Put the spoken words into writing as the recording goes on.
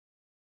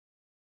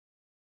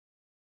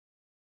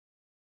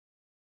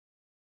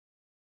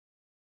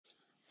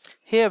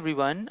Hey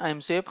everyone, I'm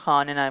Zoeb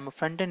Khan and I'm a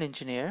front-end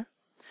engineer.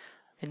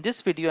 In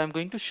this video, I'm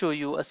going to show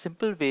you a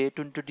simple way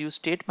to introduce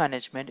state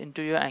management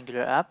into your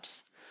Angular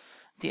apps.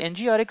 The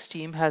Ngrx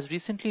team has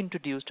recently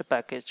introduced a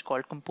package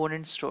called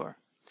Component Store.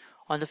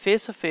 On the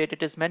face of it,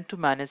 it is meant to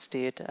manage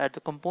state at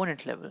the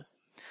component level.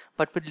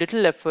 But with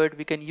little effort,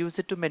 we can use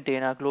it to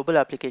maintain our global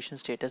application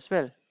state as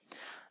well.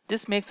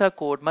 This makes our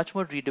code much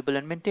more readable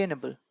and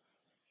maintainable.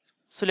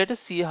 So let us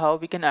see how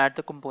we can add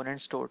the Component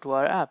Store to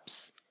our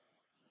apps.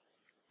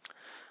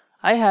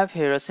 I have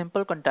here a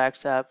simple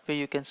contacts app where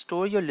you can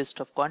store your list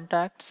of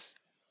contacts,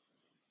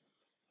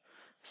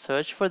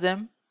 search for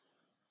them,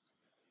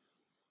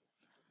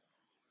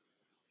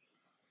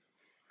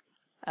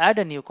 add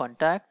a new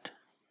contact,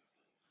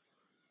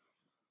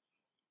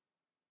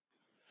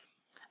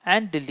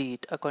 and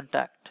delete a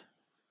contact.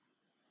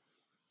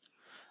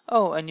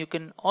 Oh, and you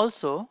can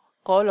also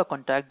call a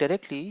contact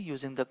directly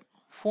using the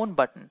phone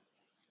button.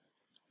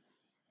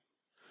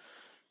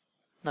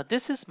 Now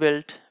this is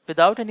built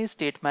without any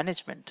state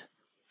management.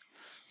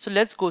 So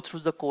let's go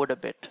through the code a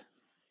bit.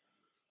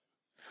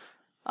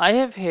 I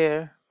have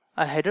here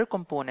a header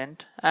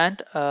component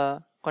and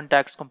a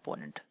contacts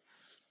component.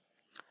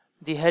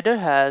 The header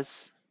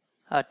has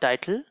a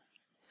title,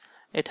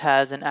 it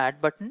has an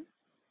add button,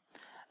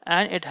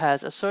 and it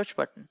has a search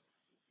button.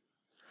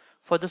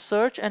 For the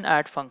search and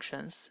add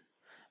functions,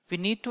 we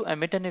need to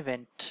emit an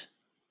event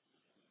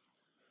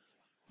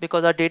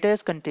because our data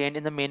is contained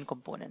in the main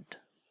component.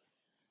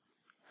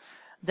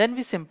 Then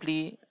we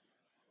simply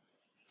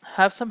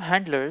have some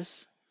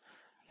handlers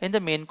in the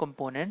main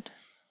component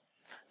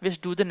which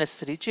do the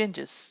necessary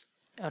changes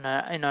in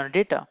our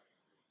data.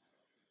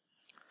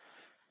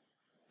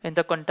 In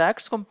the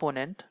contacts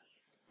component,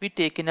 we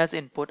take in as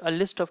input a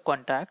list of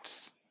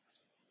contacts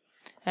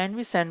and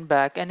we send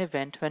back an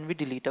event when we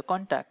delete a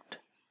contact.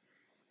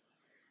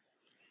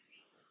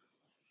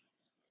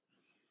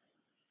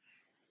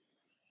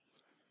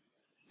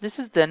 This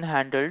is then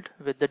handled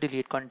with the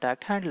delete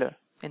contact handler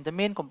in the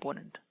main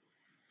component.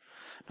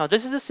 Now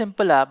this is a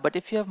simple app, but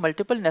if you have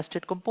multiple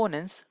nested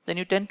components, then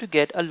you tend to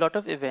get a lot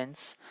of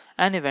events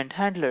and event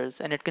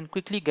handlers, and it can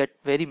quickly get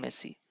very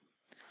messy.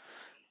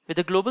 With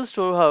the global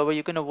store, however,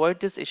 you can avoid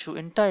this issue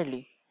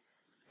entirely.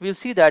 We'll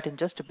see that in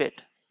just a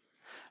bit.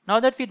 Now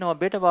that we know a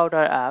bit about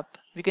our app,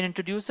 we can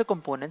introduce the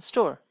component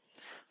store.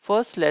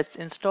 First, let's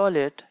install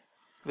it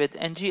with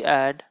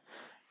ng-add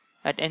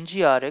at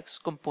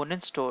Ngrx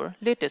Component Store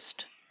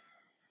latest.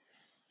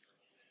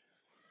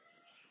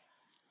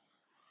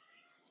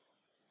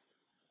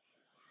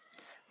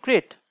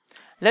 Great.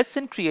 Let's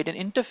then create an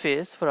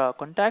interface for our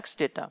contacts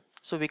data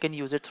so we can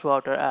use it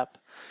throughout our app.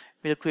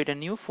 We'll create a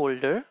new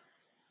folder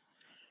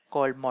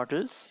called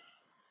models,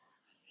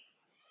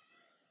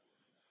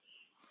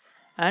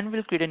 and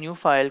we'll create a new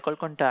file called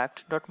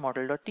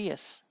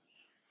contact.model.ts.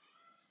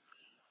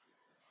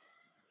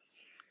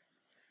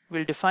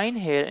 We'll define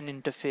here an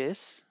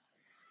interface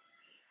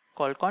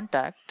called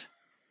contact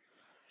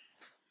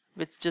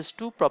with just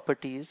two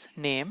properties,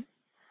 name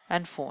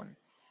and phone.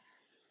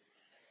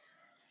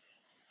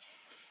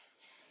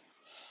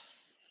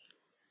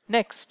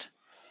 Next,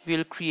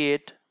 we'll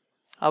create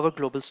our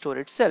global store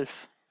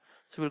itself.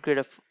 So we'll create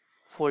a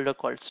folder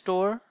called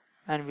store,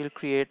 and we'll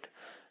create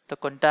the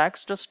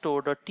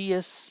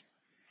contacts.store.ts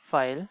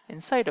file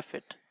inside of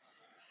it.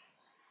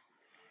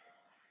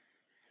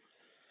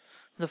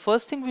 The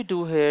first thing we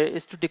do here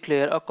is to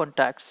declare a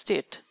contact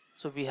state.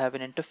 So we have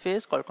an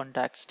interface called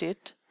contact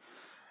state,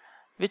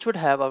 which would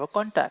have our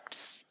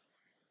contacts.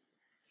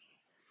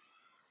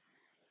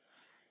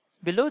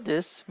 Below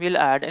this, we'll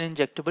add an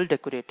injectable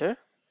decorator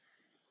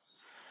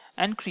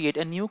and create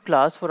a new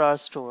class for our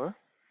store,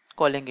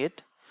 calling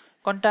it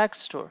contact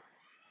store.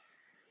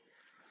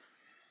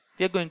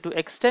 We are going to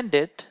extend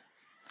it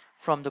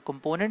from the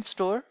component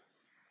store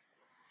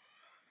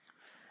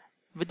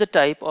with the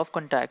type of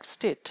contact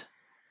state.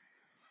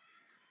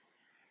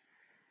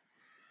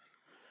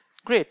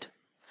 Great.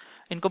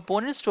 In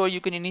component store,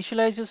 you can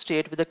initialize your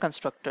state with a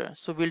constructor.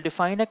 So we'll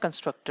define a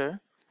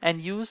constructor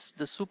and use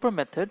the super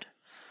method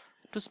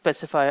to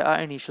specify our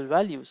initial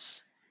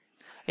values.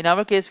 In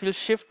our case, we'll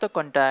shift the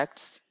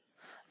contacts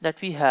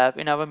that we have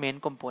in our main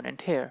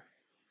component here.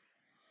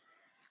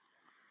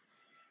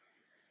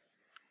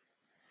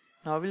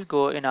 Now we'll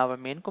go in our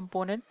main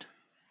component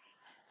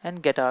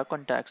and get our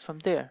contacts from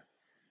there.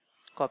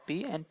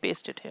 Copy and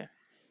paste it here.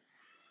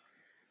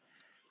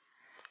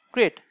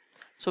 Great.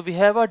 So we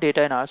have our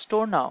data in our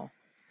store now,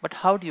 but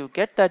how do you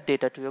get that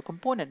data to your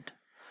component?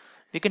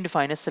 We can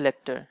define a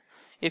selector.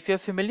 If you're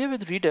familiar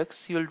with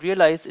Redux, you'll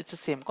realize it's the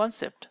same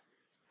concept.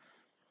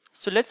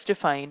 So let's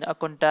define a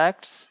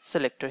contacts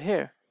selector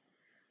here.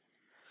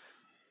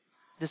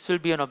 This will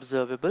be an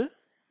observable.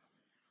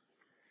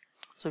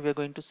 So we are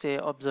going to say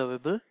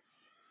observable,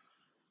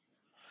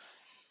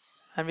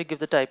 and we give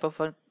the type of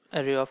an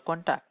array of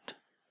contact.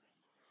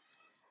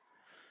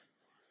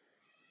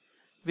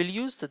 We'll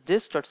use the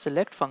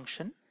this.select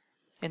function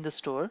in the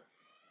store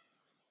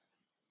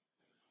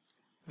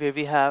where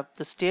we have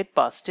the state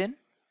passed in,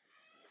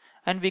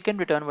 and we can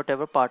return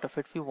whatever part of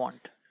it we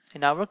want.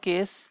 In our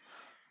case,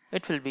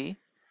 it will be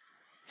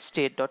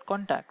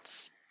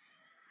state.contacts.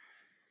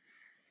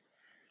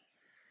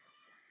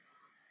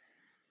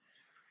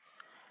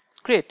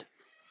 Great.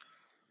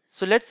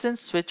 So let's then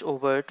switch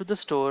over to the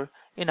store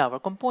in our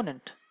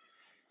component.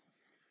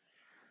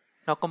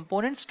 Now,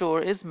 component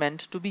store is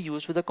meant to be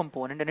used with a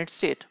component and its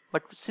state,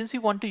 but since we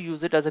want to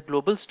use it as a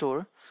global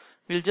store,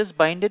 we'll just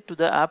bind it to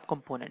the app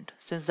component,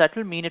 since that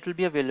will mean it will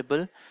be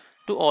available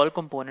to all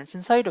components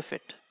inside of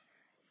it.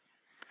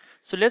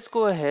 So let's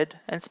go ahead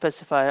and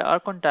specify our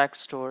contact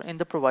store in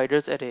the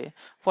providers array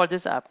for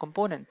this app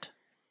component.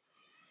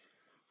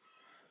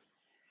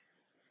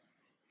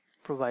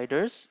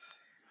 Providers,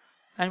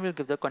 and we'll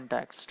give the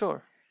contact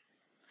store.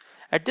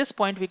 At this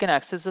point, we can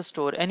access the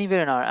store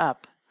anywhere in our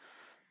app.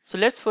 So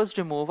let's first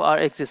remove our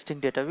existing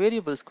data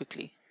variables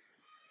quickly.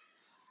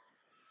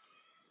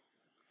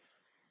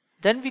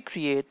 Then we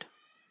create,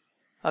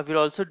 we'll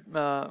also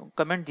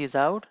comment these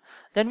out.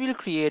 Then we'll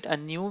create a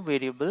new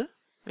variable,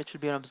 which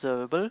will be an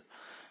observable.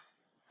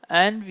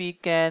 And we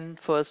can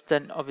first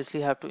then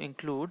obviously have to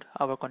include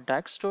our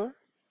contact store.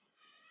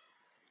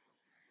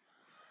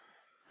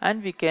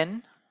 And we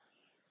can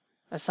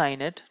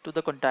assign it to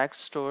the contact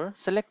store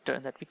selector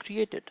that we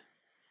created.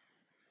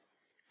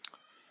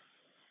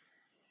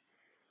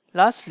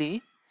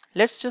 Lastly,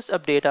 let's just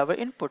update our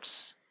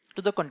inputs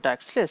to the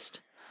contacts list.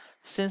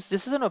 Since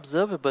this is an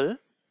observable,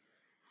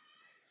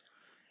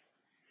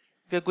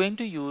 we are going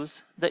to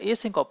use the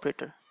async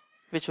operator,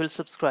 which will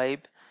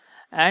subscribe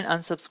and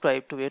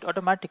unsubscribe to it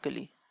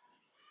automatically.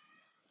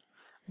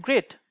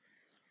 Great.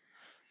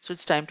 So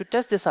it's time to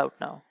test this out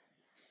now.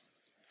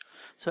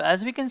 So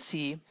as we can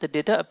see, the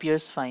data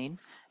appears fine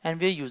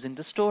and we are using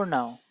the store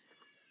now.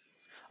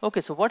 Okay,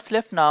 so what's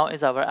left now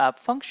is our app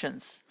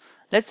functions.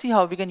 Let's see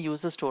how we can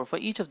use the store for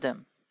each of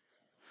them.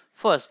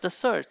 First, the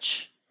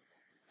search.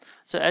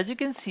 So as you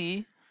can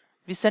see,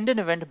 we send an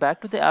event back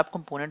to the app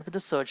component with the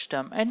search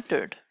term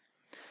entered.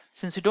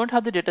 Since we don't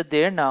have the data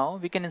there now,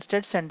 we can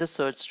instead send the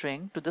search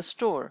string to the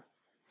store.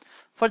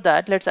 For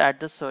that, let's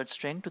add the search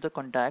string to the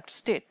contact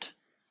state.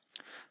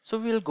 So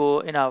we'll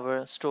go in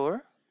our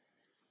store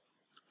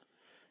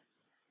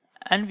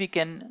and we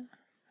can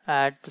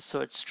add the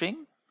search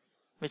string,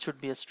 which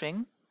would be a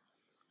string.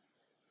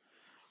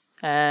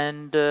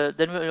 And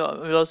then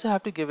we'll also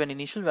have to give an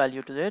initial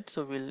value to it.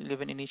 So we'll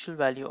give an initial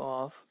value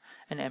of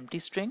an empty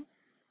string.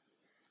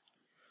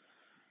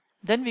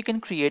 Then we can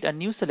create a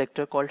new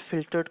selector called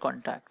filtered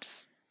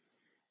contacts.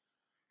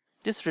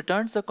 This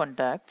returns the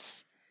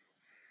contacts,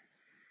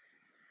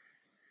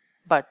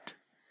 but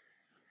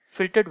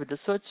filtered with the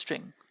search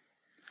string.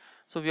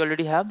 So we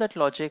already have that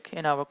logic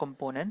in our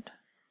component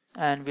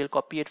and we'll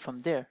copy it from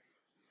there.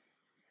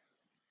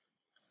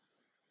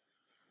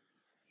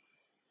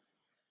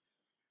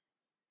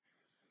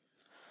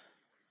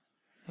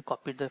 We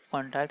copied the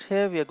contact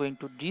here. We are going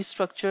to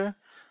destructure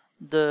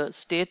the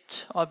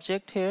state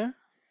object here,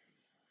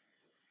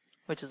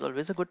 which is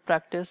always a good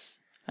practice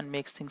and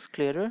makes things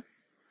clearer.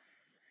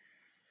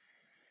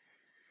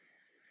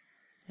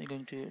 We're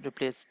going to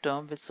replace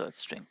term with search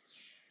string.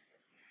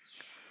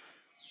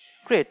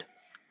 Great.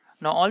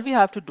 Now all we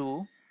have to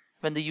do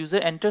when the user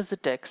enters the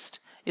text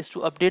is to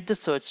update the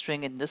search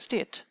string in the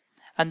state,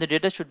 and the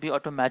data should be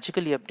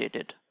automatically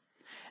updated.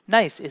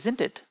 Nice,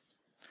 isn't it?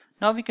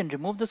 Now we can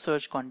remove the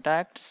search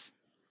contacts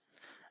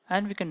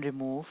and we can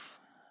remove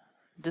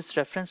this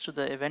reference to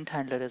the event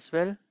handler as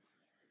well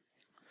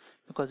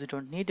because we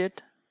don't need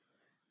it.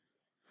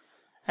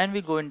 And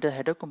we go into the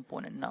header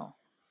component now.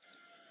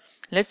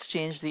 Let's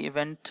change the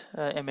event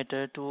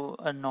emitter to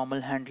a normal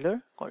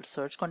handler called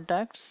search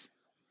contacts.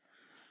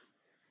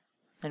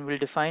 And we'll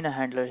define a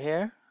handler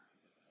here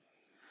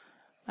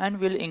and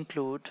we'll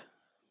include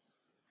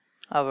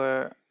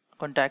our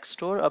contact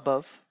store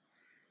above.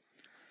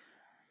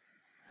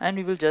 And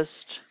we will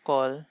just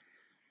call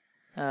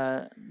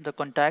the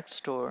contact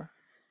store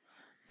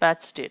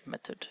patch state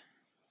method,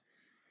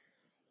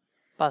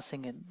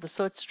 passing in the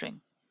search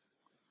string.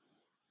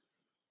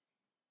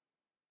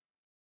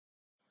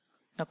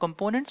 Now,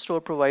 component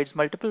store provides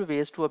multiple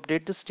ways to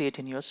update the state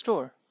in your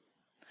store.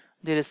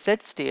 There is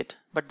set state,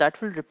 but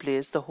that will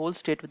replace the whole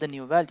state with a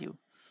new value.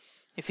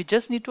 If you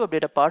just need to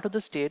update a part of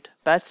the state,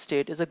 patch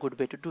state is a good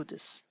way to do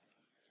this.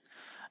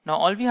 Now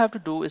all we have to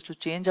do is to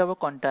change our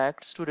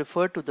contacts to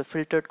refer to the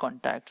filtered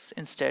contacts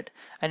instead,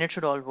 and it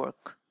should all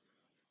work.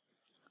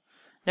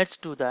 Let's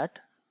do that.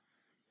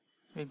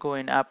 We go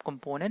in app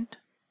component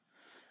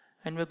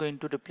and we're going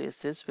to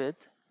replace this with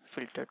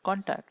filtered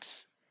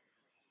contacts.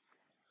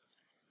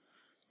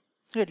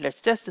 Great,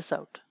 let's test this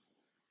out.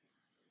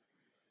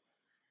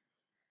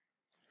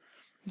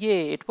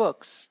 Yay, it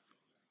works.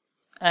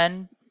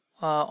 And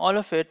all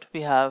of it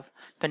we have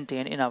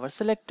contained in our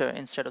selector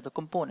instead of the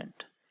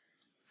component.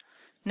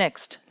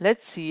 Next,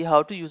 let's see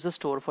how to use the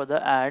store for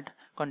the add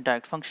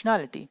contact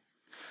functionality.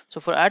 So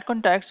for add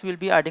contacts, we'll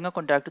be adding a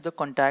contact to the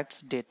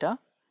contacts data.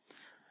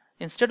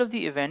 Instead of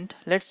the event,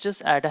 let's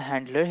just add a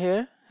handler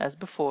here as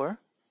before.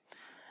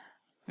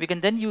 We can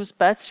then use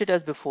patch state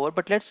as before,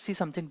 but let's see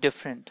something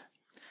different.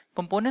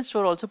 Component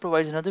store also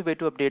provides another way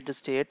to update the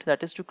state,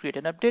 that is to create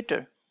an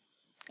updater.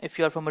 If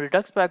you are from a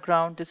Redux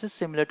background, this is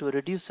similar to a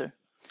reducer.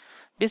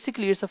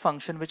 Basically, it's a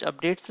function which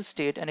updates the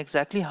state, and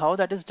exactly how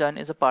that is done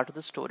is a part of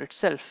the store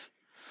itself,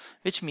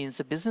 which means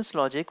the business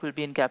logic will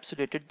be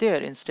encapsulated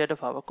there instead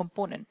of our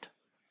component.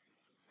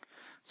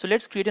 So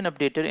let's create an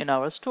updater in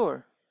our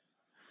store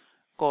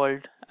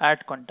called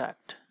add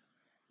contact.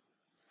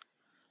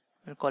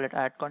 We'll call it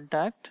add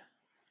contact.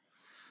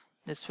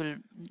 This will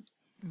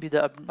be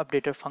the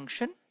updater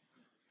function,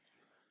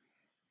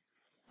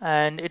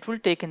 and it will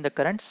take in the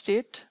current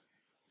state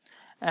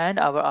and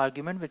our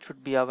argument, which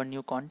would be our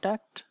new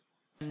contact.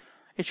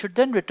 It should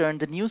then return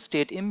the new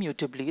state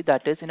immutably,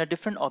 that is in a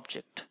different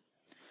object.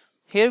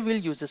 Here we'll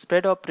use a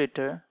spread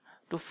operator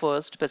to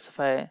first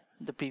specify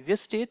the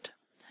previous state,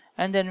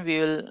 and then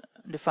we'll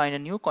define a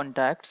new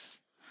contacts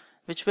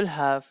which will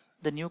have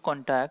the new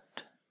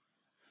contact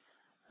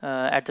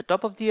at the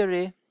top of the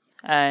array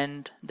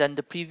and then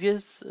the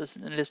previous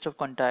list of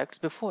contacts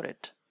before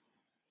it.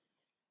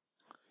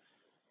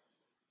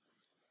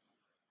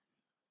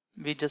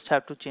 We just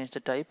have to change the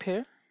type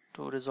here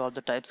to resolve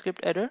the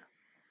TypeScript error.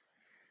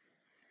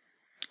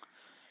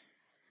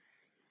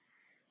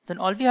 Then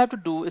all we have to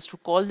do is to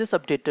call this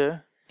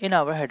updater in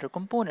our header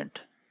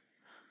component.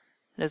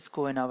 Let's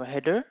go in our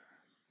header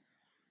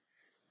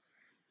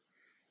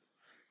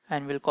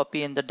and we'll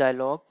copy in the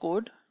dialog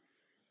code,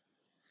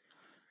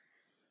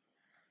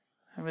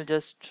 and we'll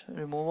just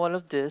remove all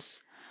of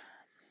this,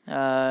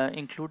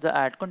 include the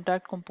add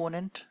contact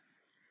component,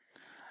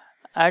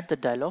 add the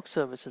dialog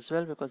service as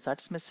well because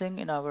that's missing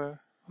in our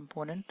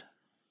component,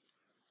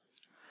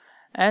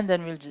 and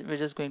then we're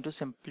just going to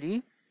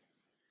simply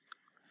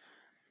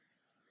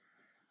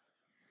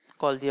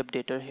call the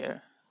updater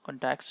here,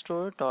 contact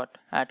store dot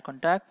add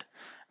contact.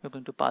 We're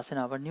going to pass in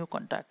our new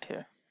contact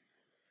here.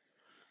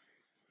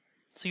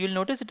 So you'll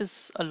notice it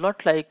is a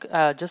lot like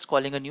just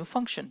calling a new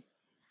function.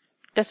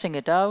 Testing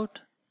it out.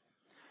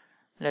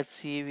 Let's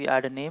see, we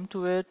add a name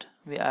to it,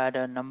 we add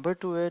a number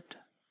to it,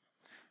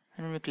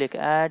 and when we click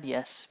add,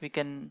 yes, we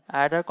can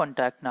add our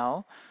contact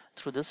now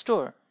through the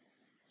store.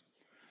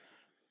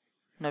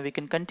 Now we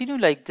can continue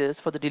like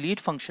this for the delete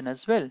function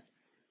as well.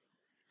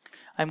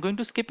 I'm going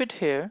to skip it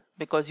here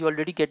because you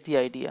already get the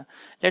idea.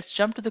 Let's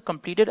jump to the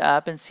completed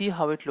app and see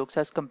how it looks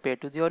as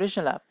compared to the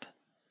original app.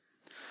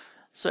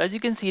 So as you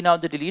can see now,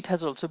 the delete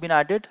has also been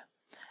added,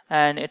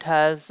 and it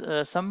has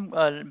some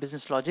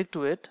business logic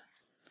to it.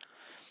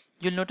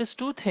 You'll notice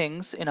two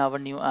things in our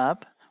new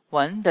app.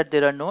 One, that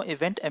there are no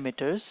event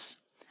emitters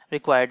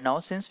required now,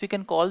 since we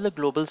can call the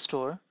global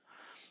store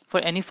for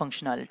any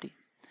functionality.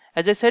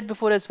 As I said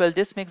before as well,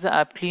 this makes the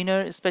app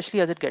cleaner, especially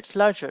as it gets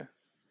larger.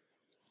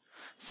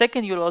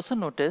 Second, you'll also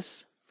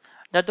notice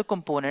that the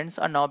components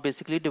are now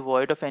basically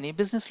devoid of any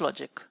business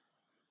logic.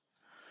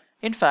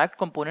 In fact,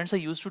 components are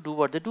used to do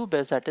what they do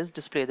best, that is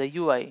display the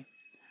UI.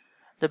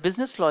 The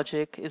business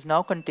logic is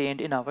now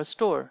contained in our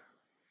store.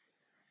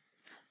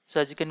 So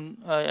as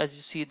you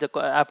see the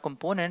app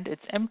component,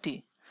 it's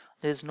empty.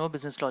 There is no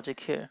business logic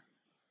here.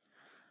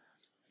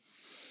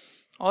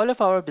 All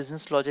of our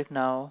business logic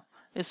now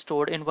is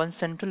stored in one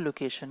central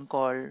location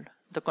called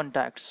the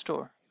contact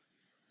store.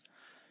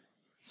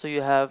 So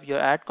you have your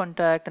add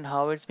contact and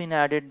how it's been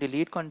added,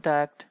 delete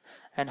contact,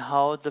 and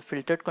how the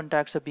filtered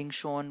contacts are being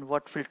shown,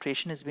 what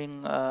filtration is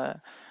being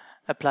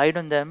applied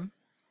on them.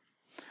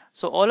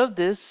 So all of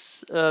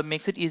this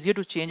makes it easier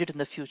to change it in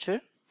the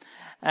future,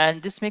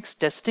 and this makes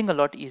testing a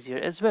lot easier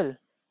as well.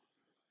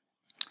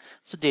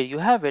 So there you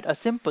have it, a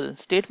simple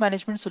state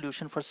management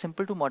solution for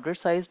simple to moderate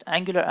sized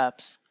Angular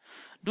apps.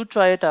 Do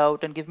try it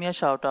out and give me a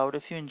shout out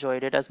if you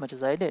enjoyed it as much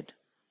as I did.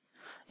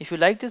 If you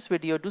like this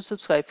video, do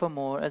subscribe for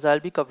more, as I'll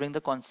be covering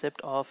the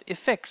concept of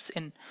effects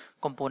in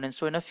Component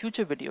Store in a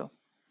future video.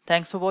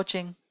 Thanks for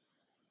watching.